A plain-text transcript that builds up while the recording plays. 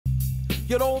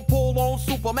You don't pull on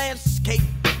Superman's cape.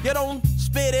 You don't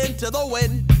spit into the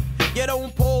wind. You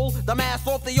don't pull the mask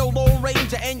off the old Lone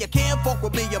Ranger, and you can't fuck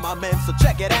with me and my men, so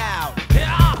check it out.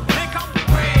 Yeah, here come the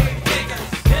grave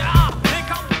diggers. Yeah, here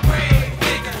come the grave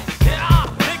diggers. Yeah,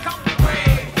 here come the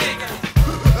grave diggers.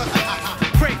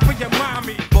 Pray for your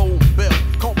mommy. Bone bill,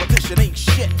 competition ain't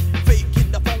shit.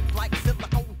 Faking the funk like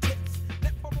silicone tits.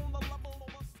 Never on the level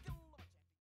of a skill.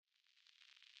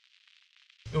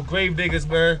 Yo, grave diggers,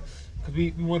 man. Cause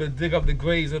we want to dig up the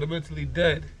graves of the mentally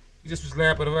dead. He just was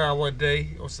lapping around one day, you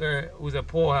know what I'm saying? It was at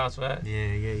Paul House, right? Yeah.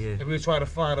 And we were trying to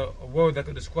find a word that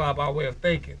could describe our way of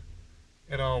thinking.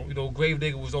 And, you know, grave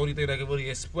digger was the only thing that could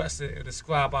really express it and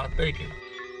describe our thinking.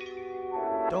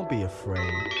 Don't be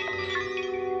afraid.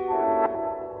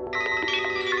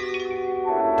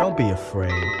 Don't be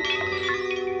afraid.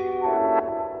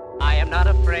 I am not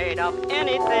afraid of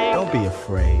anything. Don't be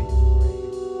afraid.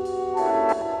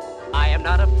 I am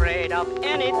not afraid of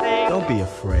anything. Don't be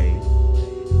afraid.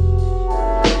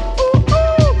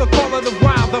 The call of the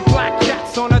wild, the black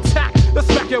cats on attack. The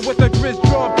smack you with the grizz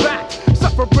draw back.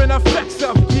 Suffering effects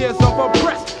of years of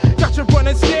oppressed. Got you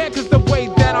running scared cause the way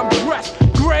that I'm dressed.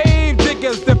 Grave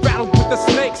diggers that battle with the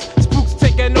snakes. Spooks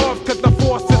taking off cause the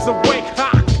force is awake.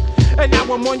 Ha! And now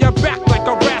I'm on your back like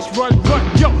a rash. Run.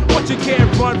 Yo, what you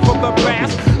can't run from the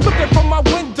past? Looking from my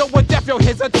window with death, yo,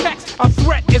 here's a text. A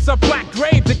threat is a black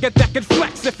grave digger that can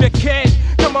flex if you can.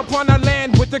 Come upon our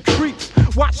land with the creeps.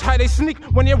 Watch how they sneak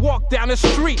when you walk down the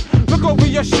street. Look over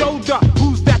your shoulder,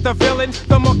 who's that, the villain?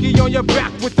 The monkey on your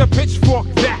back with the pitchfork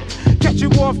that catch you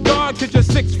off guard cause you're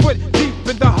 6 foot deep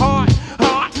in the heart.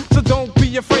 So don't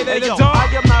be afraid of the dark.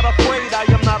 I am not afraid, I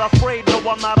am not afraid. No,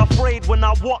 I'm not afraid. When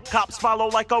I walk, cops follow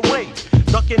like a raid.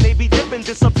 Ducking, they be dipping,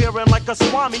 disappearing like a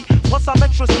swami. Plus I'm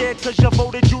extra scared cause you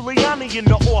voted Giuliani in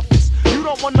the office. You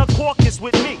don't wanna caucus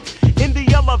with me in the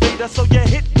elevator, so you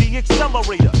hit the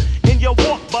accelerator in your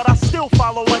walk, but I still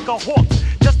follow like a hawk,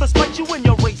 just to spite you in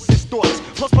your racist thoughts.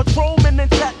 Plus patrolmen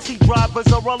and taxi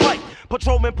drivers are alike.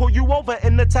 Patrolmen pull you over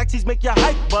and the taxis make you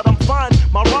hype, but I'm fine.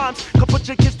 My rhymes could put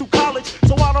your kids through college,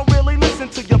 so I don't really listen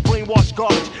to your brainwashed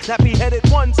garbage. Nappy-headed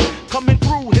ones coming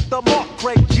through, hit the mark.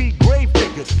 Craig G. Grave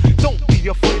diggers, don't be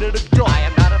afraid of the dark. I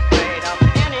am not afraid of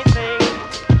anything.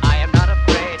 I am not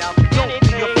afraid of Don't be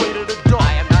anything. afraid of the dark.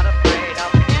 I am not afraid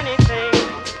of anything.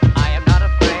 I am not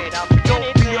afraid of Don't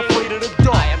anything. be afraid of the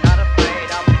dark. I am not afraid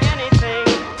of anything.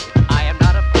 I am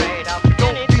not afraid of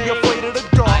Don't anything. be afraid of the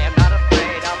dark. I am not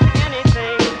afraid of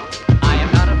anything. I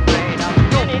am not afraid of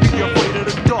Don't be anything. afraid of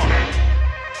the dark.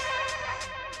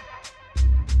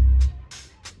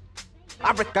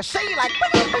 I ricochet like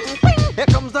bing, bing, bing. Here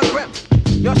comes the grim.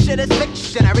 Your shit is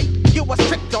fictionary. You was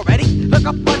tricked already. Look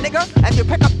up a nigger and you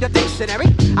pick up your dictionary.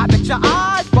 I bet your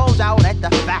eyes bulge out at the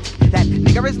fact that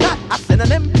nigger is not a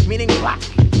synonym meaning black.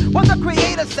 When the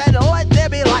creator said let there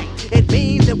be light, it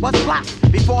means it was black.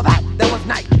 Before that there was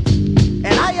night.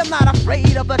 And I am not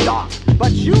afraid of the dark,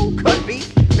 but you could be,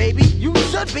 maybe you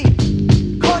should be.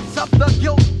 Cause of the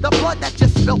guilt, the blood that you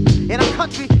spilt in a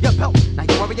country you built. Now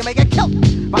you worry you may get killed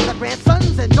by the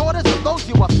grandsons and daughters of those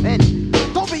you offend.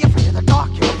 Don't be afraid of the dark,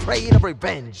 you're afraid of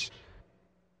revenge.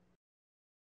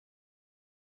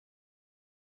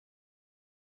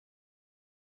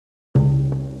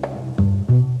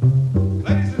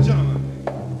 Ladies and gentlemen,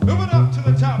 moving up to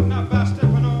the top, not by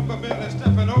stepping on, but merely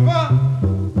stepping over.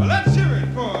 Well, let's hear it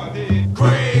for the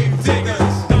Grave Diggers.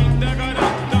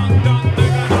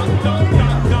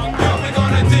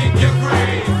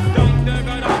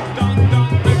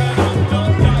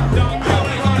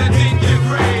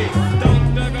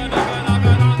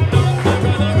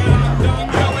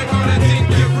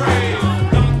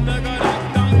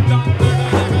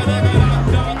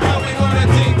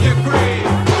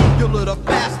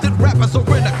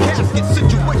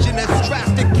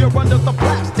 Under the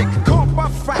plastic, caught by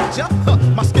fracture.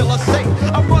 My skill is safe.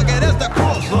 I'm rugged as the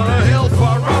cross on a hill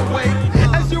far away.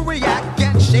 As you react,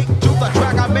 get shake to the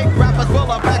track. I make rappers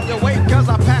will evacuate. Cause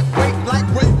I pack weight like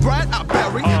great bread. I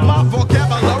bury my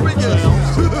vocabulary is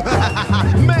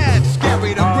mad,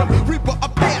 scary. The grim reaper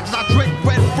appears. I drink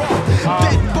red rum.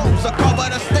 Dead bones are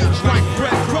covered the stage like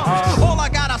breadcrumbs. All I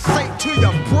gotta say to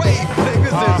you brave niggas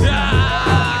is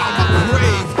I'm a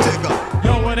grave digger.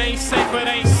 Yo, it ain't safe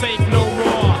no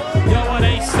more. Yo, it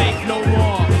ain't safe no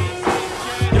more.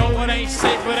 Yo, it ain't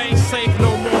safe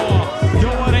no more. Yo,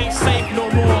 it ain't safe no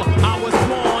more. I was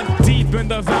born deep in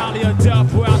the valley of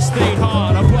death where I stayed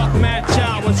hard. A buck mad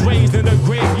child was raised in the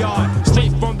graveyard.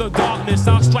 Straight from the darkness,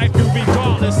 I'll strike you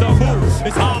regardless of who.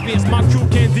 It's obvious my crew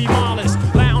can demolish.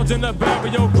 Lounge in the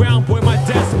burial ground, boy, my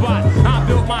death spot. I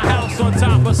built my house on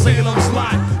top of Salem's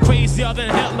lot. Crazier than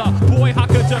Hitler, boy, how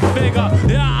could you figure?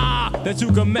 Yeah. that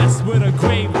you can mess with a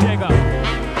grave digger.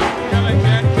 Y'all like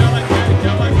that? Y'all like that?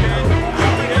 Y'all like that?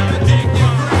 We gotta dig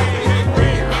your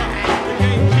grave. We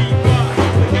can't keep up.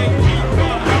 We can't keep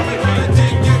up. We gotta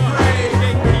dig your grave. We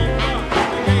can't keep up.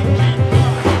 We can't keep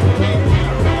up. We can't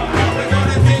keep up. We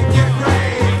gotta dig your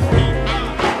grave. We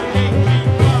can't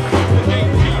keep up. We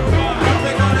can't keep up. We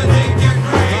gotta dig your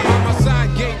grave. I'm a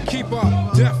side gatekeeper,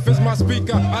 deaf is my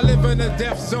speaker. I live in a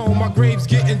death zone, my grave's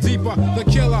getting deeper. The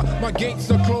killer, my gates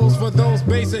are closed for those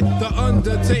basic. The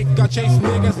undertaker, chase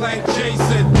niggas like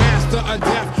Jason. Master of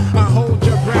death, I hold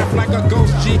your breath like a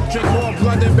ghost G. Drink more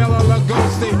blood than Bela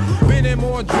Lugosi. Been in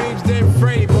more dreams than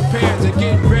Frey, prepared to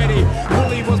get ready.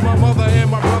 Bully was my mother and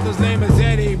my brother's name is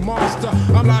Eddie. Monster,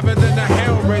 I'm liver than the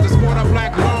Hellraiser. Sport a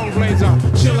black long blazer,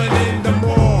 chilling in the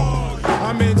morgue.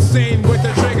 I'm insane with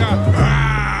the trigger.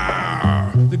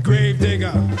 The grave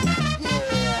digger.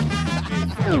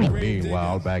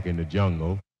 Meanwhile, back in the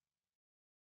jungle.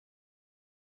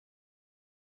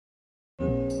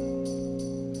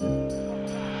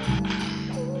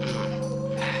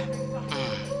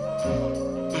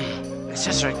 Let's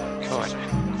just record.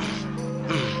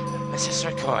 Let's just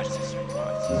record.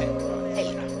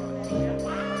 Hey.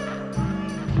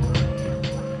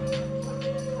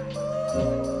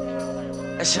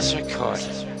 Let's just record.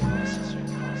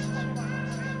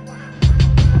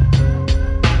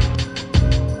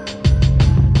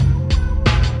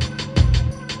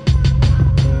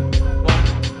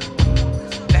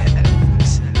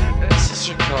 Let's just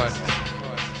record.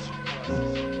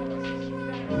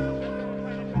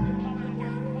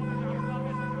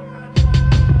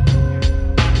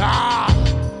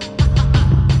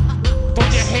 Throw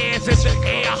your hands in the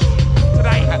air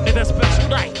tonight in a special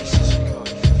night.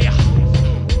 Yeah.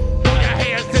 Throw your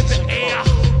hands in the air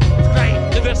tonight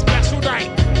in a special night.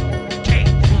 Okay.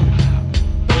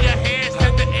 Throw your hands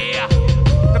in the air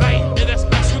tonight in a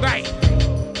special night.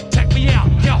 Check me out,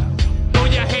 yo. Throw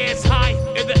your hands high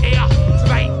in the air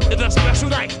tonight in a special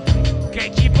night.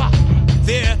 Can't keep up.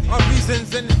 There are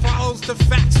reasons and follows the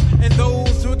facts, and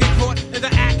those who get caught in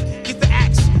the act get the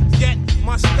axe. Yet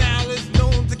my style is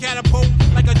known to catapult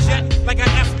like a jet, like an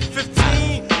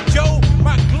F-15. Yo,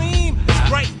 my gleam is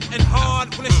bright and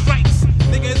hard when it strikes.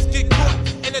 Niggas get caught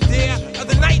in the dare of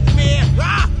the nightmare.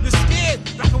 You're scared,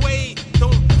 back away,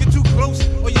 don't get too close,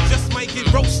 or you just might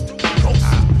get roasted.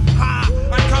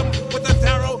 I come with the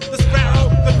arrow, the sparrow,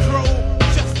 the crow,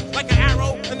 just like an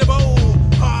arrow in the bow.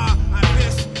 I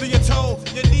pierce through your toe,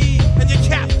 your knee, and your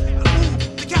cap.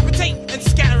 Decapitate and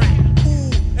scatter at.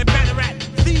 And batter at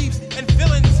thieves and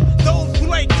villains, those who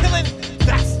like killing.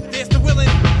 There's the willing.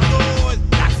 Lord,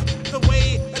 that's the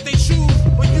way that they choose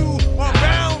when you are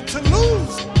bound to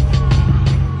lose.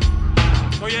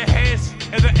 Throw your hands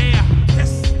in the air.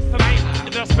 Yes, Tonight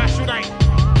is a special night.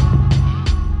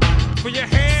 Put your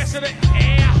hands in the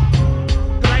air.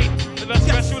 Tonight is a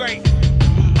special night.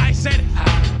 I said,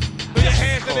 put your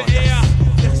hands in the air.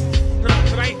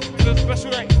 Tonight is a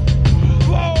special night.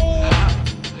 Whoa!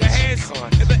 Your hands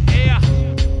in the air.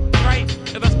 Tonight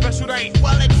is a special night.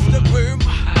 Well, it's the boom.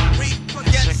 Reap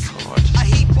against a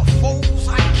heap of foes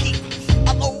I keep.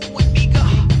 A low and meager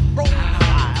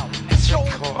profile. Show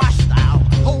my style.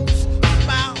 Hoes,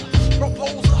 smile,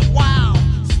 propose a wild,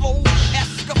 slow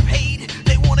escapade.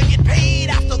 They wanna get paid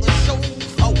after the show.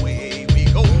 Away we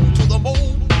go to the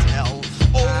motel.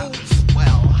 Oh,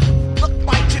 swell. Look,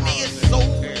 my Jimmy is so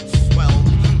swelled.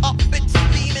 Up it's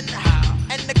steaming.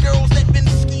 And the girls that been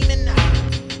scheming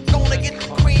gonna get the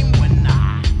cream when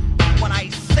I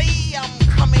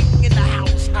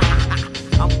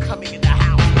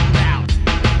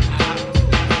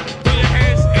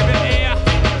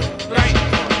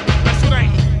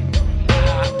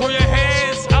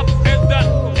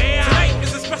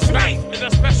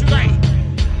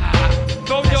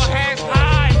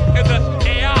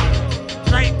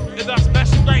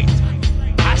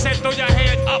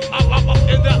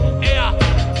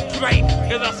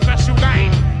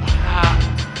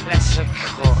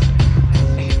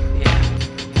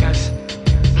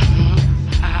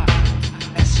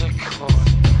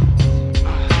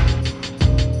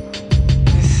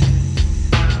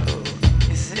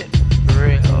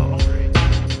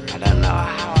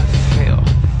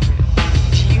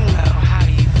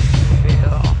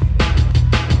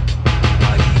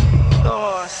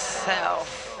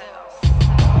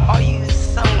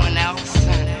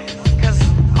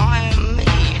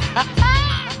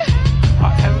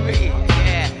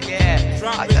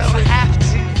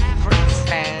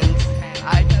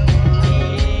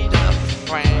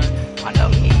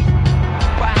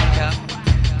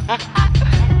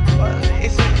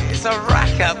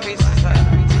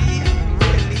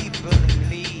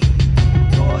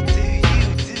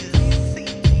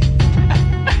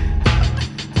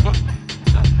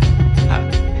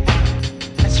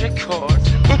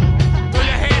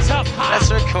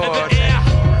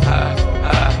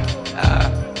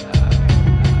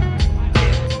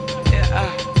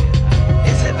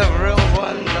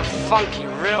funky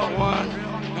real one?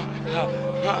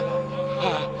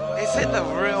 Is it the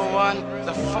real one?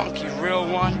 The funky real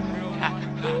one?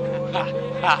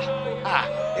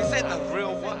 Is it the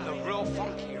real one? The real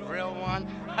funky real one?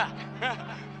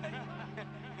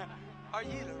 Are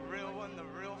you the real one? The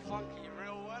real funky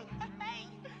real one?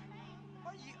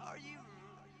 Are you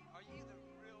the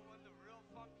real one? The real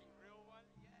funky real one?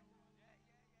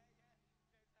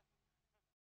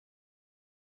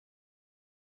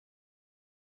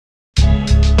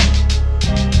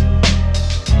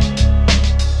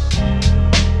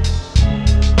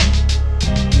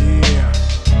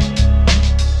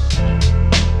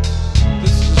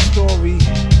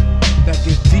 That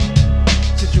gets deep.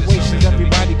 Situations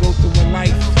everybody go through in life.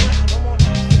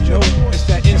 You know, it's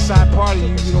that inside part of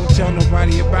you don't tell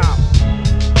nobody about.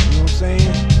 You know what I'm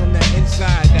saying? From that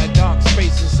inside, that dark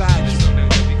space inside you.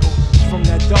 It's from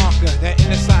that darker, that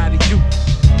inner side of you.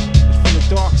 It's from the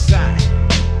dark side.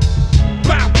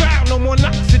 Bow, bow, no more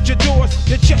knocks at your doors.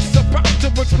 Your chest's about to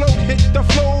explode, hit the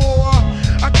floor.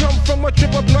 I come from a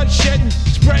trip of bloodshed,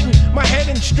 spreading my head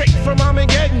and straight from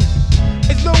Armageddon.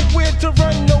 It's nowhere to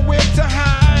run, nowhere to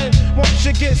hide. Once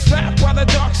you get slapped by the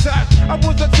dark side, I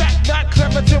was attacked, not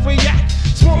clever to react.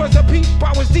 Small as a peep,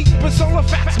 I was deep in solar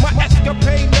facts. My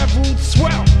escapade leveled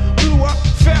swell, blew up,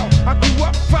 fell. I grew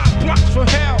up 5 blocks from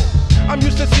hell. I'm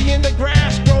used to seeing the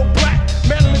grass grow black.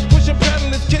 Meddlers pushing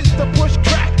pedalers, kids to push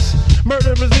cracks.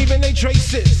 Murderers leaving their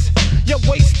traces. You're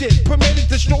wasted, permitted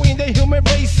destroying their human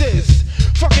races.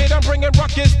 Fuck it, I'm bringing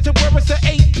ruckus to where it's an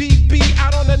APB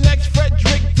out on the next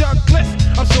Frederick Douglass.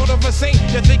 I'm sort of a saint,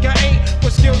 you think I ain't?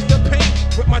 With skills to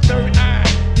paint, with my third eye,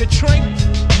 you trained.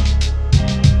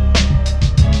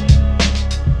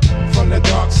 From the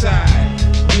dark side.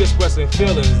 We expressing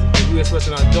feelings, and we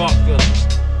expressing our dark feelings.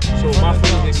 So my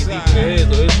feelings may be deeper than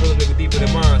his, or his feelings may be deeper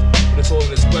than mine, but it's all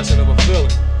an expression of a feeling.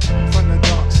 From the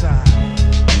dark side.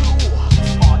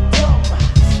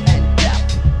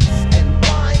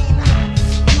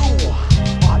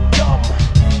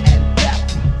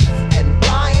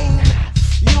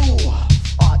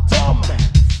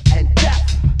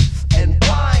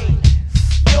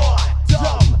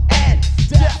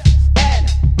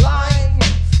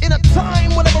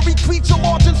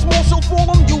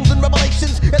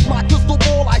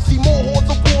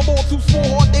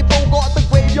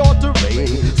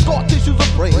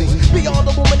 Beyond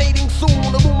illuminating soon,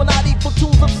 Illuminati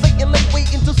platoons of Satan lay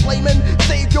waiting to slay men.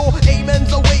 Savior,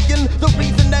 amens awaken. The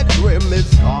reason that grim is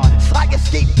God. I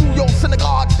escaped through your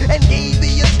synagogues and gave the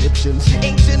Egyptians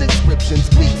ancient inscriptions,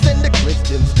 Greeks and the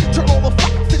Christians. Turn all the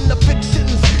facts into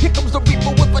fictions. Here comes the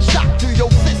reaper with a shock to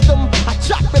your system. I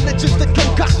chop religions to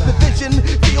concoct the vision.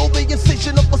 Feel the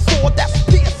incision of a sword that's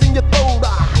piercing your throat.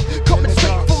 Coming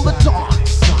straight from the dark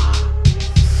side.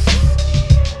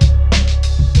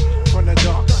 From the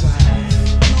dark side.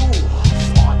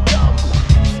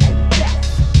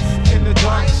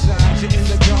 Dark side, you're in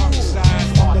the dark side,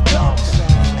 from the dark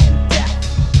side,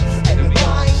 in the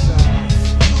dark side.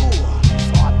 You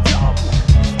are dumb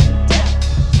and deaf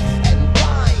and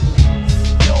blind.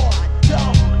 You're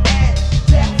dumb and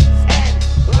deaf and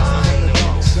blind. In the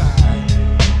dark side.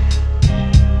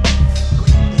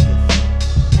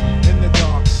 In the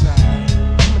dark side.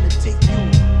 I'm gonna take you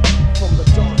from the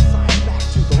dark side back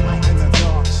to the light. In the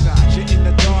dark side, you're in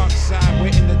the dark side, we're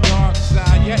in the dark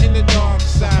side, you're in the dark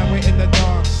side, we're in the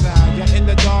dark side, you're in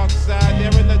the dark side,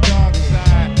 they're in the dark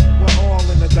side, we're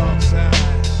all in the dark side.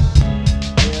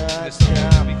 You're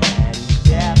dumb and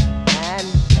deaf and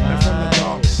blind. From the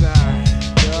dark side.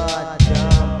 You're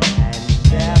dumb and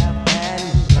deaf and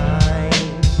blind.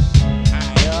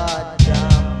 You're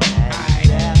dumb and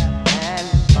deaf and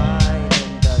blind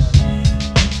in the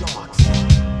dark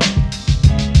side.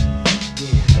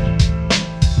 Yeah.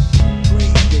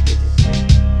 Grave diggers.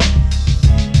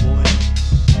 Boy.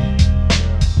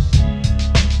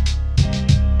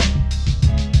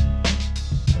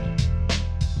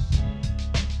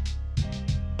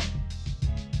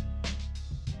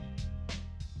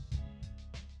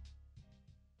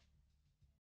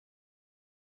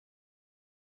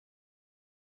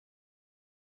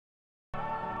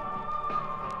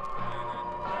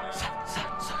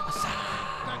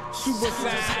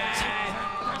 Suicide,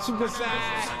 suicide,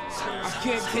 I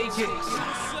can't take it.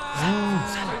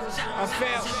 I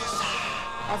failed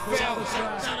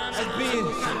as being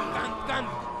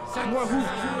one who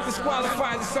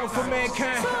disqualifies himself for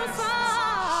mankind.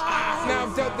 Now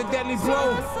I've dealt the deadly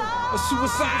blow of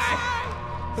suicide,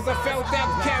 cause I felt out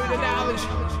to carry the knowledge,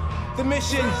 the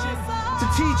mission to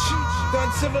teach the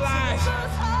uncivilized.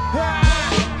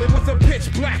 It was a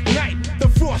pitch black night. The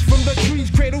frost from the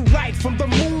trees cradle light. From the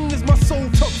moon as my soul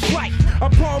took flight.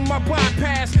 Upon my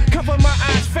bypass, cover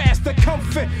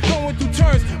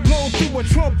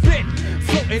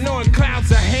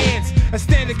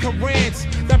Karans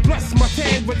that blessed my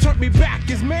tan but turned me back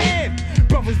as man.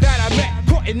 Brothers that I met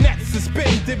caught in nets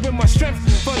suspended with my strength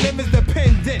for living's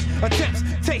dependent. Attempts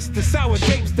taste the sour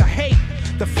grapes, the hate,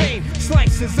 the fame,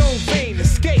 slice his own vein,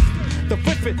 escape the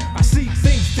whipping. I see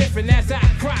things different as I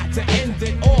cry to end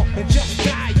it all and just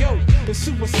die. Yo, it's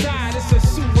suicide, it's a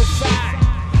suicide.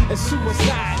 It's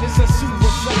suicide, it's a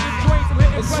suicide.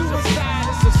 It's suicide,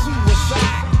 it's a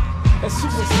suicide. It's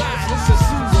suicide, it's a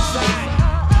suicide.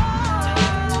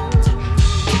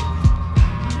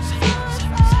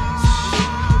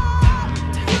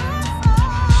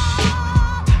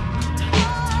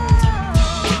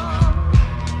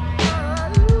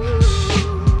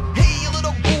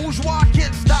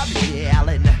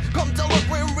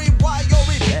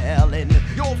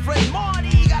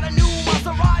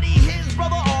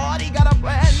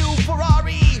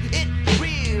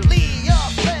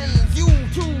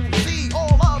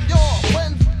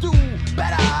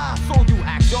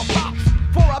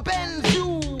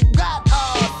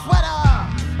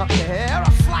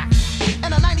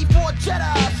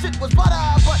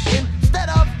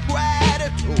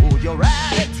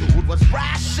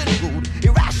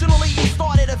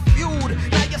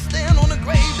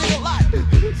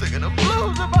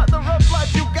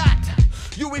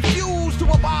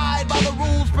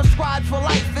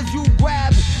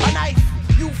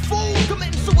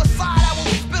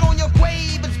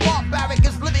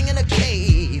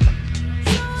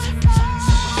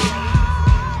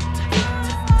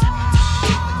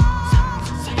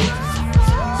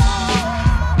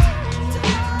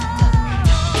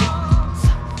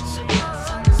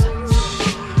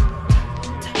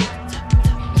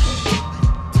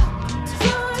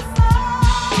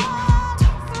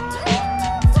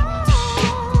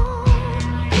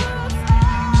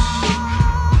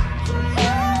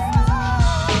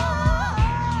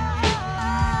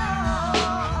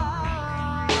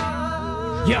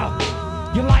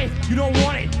 Your life, you don't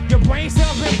want it. Your brain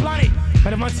cells been blunted.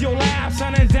 But if until your lab,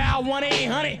 son, and dial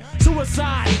 1-800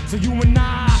 suicide. So you and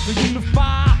I, to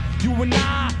unify, you and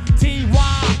I,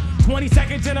 TY.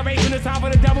 22nd generation, it's time for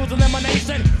the devil's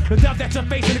elimination. The death that you're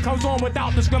facing, it comes on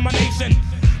without discrimination.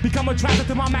 Become attracted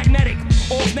to my magnetic.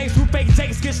 All snakes who fake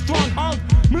jakes get strung, hung,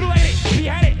 mutilated,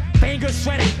 beheaded, fingers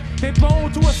shredded. Then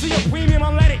thrown to a sea of premium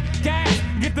unleaded gas.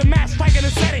 Get the match striking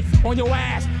and set it on your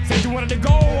ass. Said you wanted to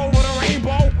go over the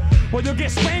rainbow. Well, you'll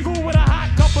get strangled with a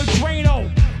hot cup of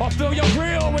Drano. Or fill your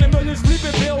grill with a million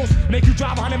sleeping pills. Make you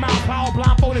drive 100 miles per hour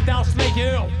blindfolded down Snake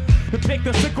Hill. To pick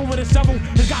the sickle with a shovel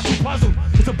has got you puzzled.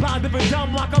 It's a blind, different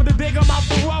dumb lock up to dig 'em out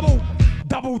the rubble.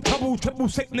 Double, trouble, triple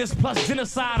sickness plus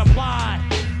genocide applied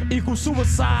equals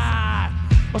suicide.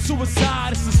 A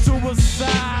suicide, it's a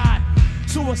suicide.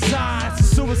 Suicide, it's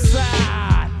a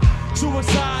suicide.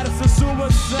 Suicide, it's a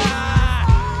suicide.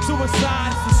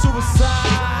 Suicide, it's a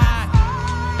suicide.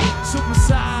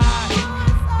 Suicide.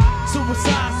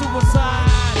 Suicide,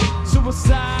 suicide.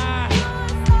 Suicide.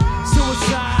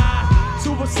 Suicide.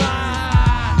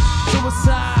 Suicide.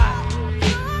 Suicide.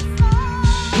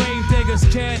 Grave diggers,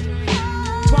 kid.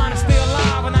 Trying to stay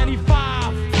alive in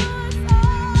 95.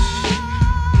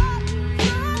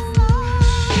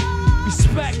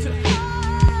 Respect.